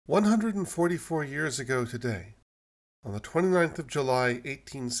144 years ago today, on the 29th of July,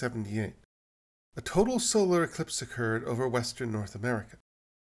 1878, a total solar eclipse occurred over western North America,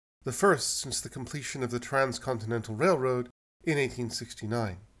 the first since the completion of the Transcontinental Railroad in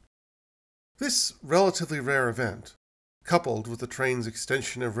 1869. This relatively rare event, coupled with the train's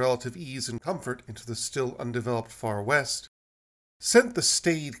extension of relative ease and comfort into the still undeveloped Far West, sent the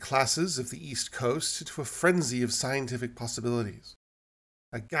staid classes of the East Coast into a frenzy of scientific possibilities.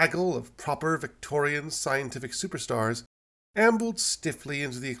 A gaggle of proper Victorian scientific superstars ambled stiffly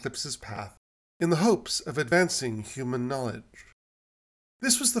into the eclipse's path in the hopes of advancing human knowledge.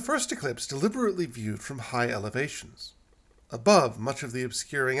 This was the first eclipse deliberately viewed from high elevations, above much of the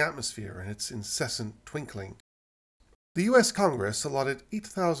obscuring atmosphere and its incessant twinkling. The U.S. Congress allotted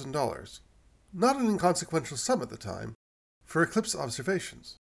 $8,000, not an inconsequential sum at the time, for eclipse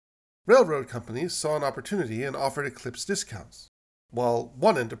observations. Railroad companies saw an opportunity and offered eclipse discounts, while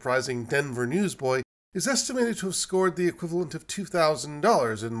one enterprising Denver newsboy is estimated to have scored the equivalent of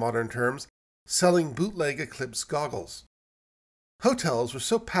 $2,000 in modern terms selling bootleg eclipse goggles. Hotels were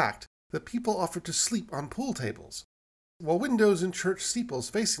so packed that people offered to sleep on pool tables, while windows in church steeples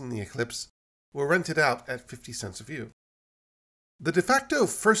facing the eclipse were rented out at 50 cents a view. The de facto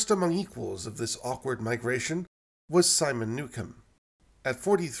first among equals of this awkward migration was Simon Newcomb, at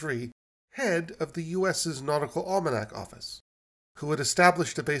 43, head of the U.S.'s Nautical Almanac Office, who had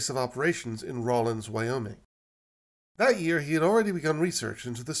established a base of operations in Rawlins, Wyoming. That year he had already begun research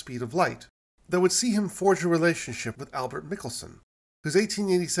into the speed of light that would see him forge a relationship with Albert Michelson, whose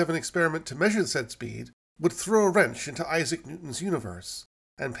 1887 experiment to measure said speed would throw a wrench into Isaac Newton's universe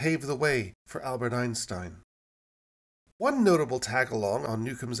and pave the way for Albert Einstein. One notable tag-along on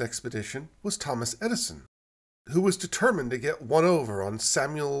Newcomb's expedition was Thomas Edison, who was determined to get one over on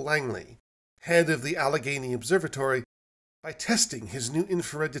Samuel Langley, head of the Allegheny Observatory, by testing his new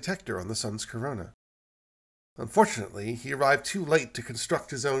infrared detector on the sun's corona. Unfortunately, he arrived too late to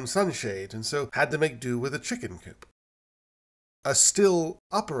construct his own sunshade, and so had to make do with a chicken coop. A still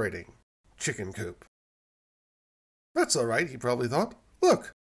operating chicken coop. That's all right, he probably thought.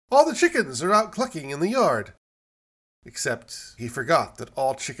 Look, all the chickens are out clucking in the yard. Except he forgot that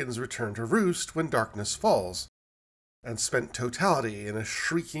all chickens return to roost when darkness falls, and spent totality in a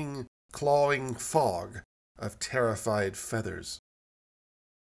shrieking, clawing fog of terrified feathers.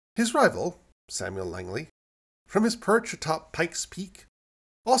 His rival, Samuel Langley, from his perch atop Pike's Peak,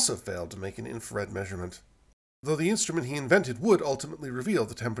 also failed to make an infrared measurement, though the instrument he invented would ultimately reveal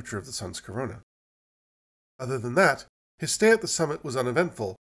the temperature of the sun's corona. Other than that, his stay at the summit was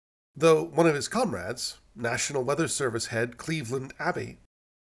uneventful, though one of his comrades, National Weather Service head Cleveland Abbey,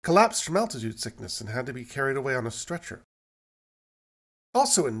 collapsed from altitude sickness and had to be carried away on a stretcher.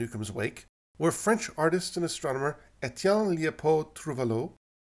 Also in Newcomb's wake were French artist and astronomer Étienne Léopold Trouvelot,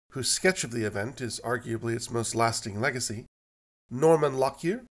 whose sketch of the event is arguably its most lasting legacy, Norman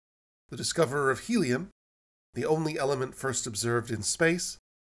Lockyer, the discoverer of helium, the only element first observed in space,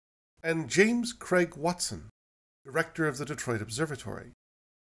 and James Craig Watson, director of the Detroit Observatory,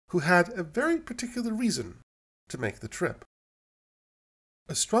 who had a very particular reason to make the trip.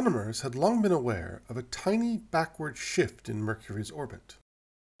 Astronomers had long been aware of a tiny backward shift in Mercury's orbit,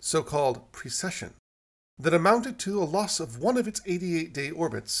 so-called precession, that amounted to a loss of one of its 88-day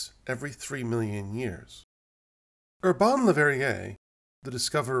orbits every 3 million years. Urbain Le Verrier, the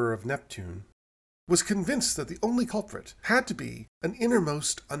discoverer of Neptune, was convinced that the only culprit had to be an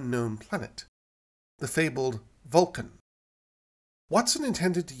innermost unknown planet, the fabled Vulcan. Watson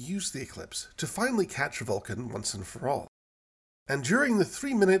intended to use the eclipse to finally catch Vulcan once and for all, and during the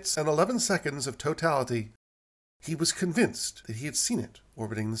 3 minutes and 11 seconds of totality, he was convinced that he had seen it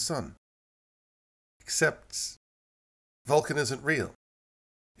orbiting the sun. Except, Vulcan isn't real.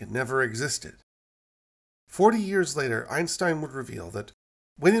 It never existed. 40 years later, Einstein would reveal that,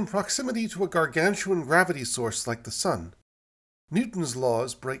 when in proximity to a gargantuan gravity source like the sun, Newton's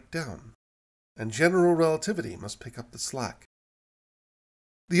laws break down, and general relativity must pick up the slack.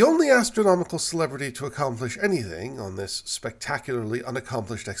 The only astronomical celebrity to accomplish anything on this spectacularly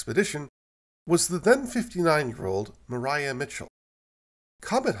unaccomplished expedition was the then 59-year-old Ariah Mitchell,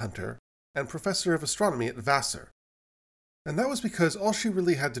 comet hunter and professor of astronomy at Vassar, and that was because all she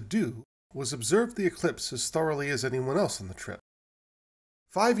really had to do was observe the eclipse as thoroughly as anyone else on the trip.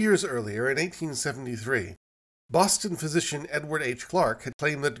 5 years earlier, in 1873, Boston physician Edward H. Clark had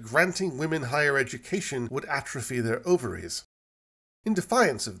claimed that granting women higher education would atrophy their ovaries. In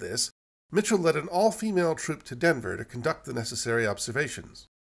defiance of this, Mitchell led an all-female troop to Denver to conduct the necessary observations.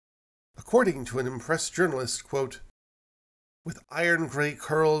 According to an impressed journalist, quote, "With iron-gray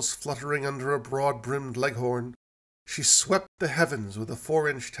curls fluttering under a broad-brimmed leghorn, She swept the heavens with a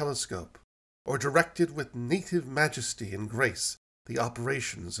 4-inch telescope, or directed with native majesty and grace the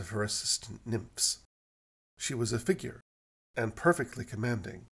operations of her assistant nymphs. She was a figure, and perfectly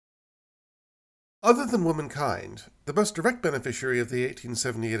commanding. Other than womankind, the most direct beneficiary of the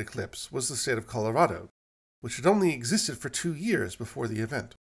 1878 eclipse was the state of Colorado, which had only existed for 2 years before the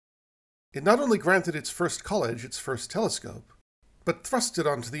event. It not only granted its first college its first telescope, but thrust it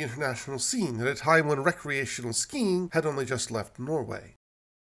onto the international scene at a time when recreational skiing had only just left Norway.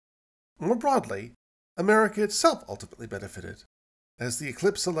 More broadly, America itself ultimately benefited, as the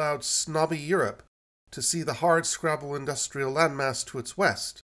eclipse allowed snobby Europe to see the hard-scrabble industrial landmass to its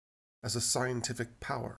west as a scientific power.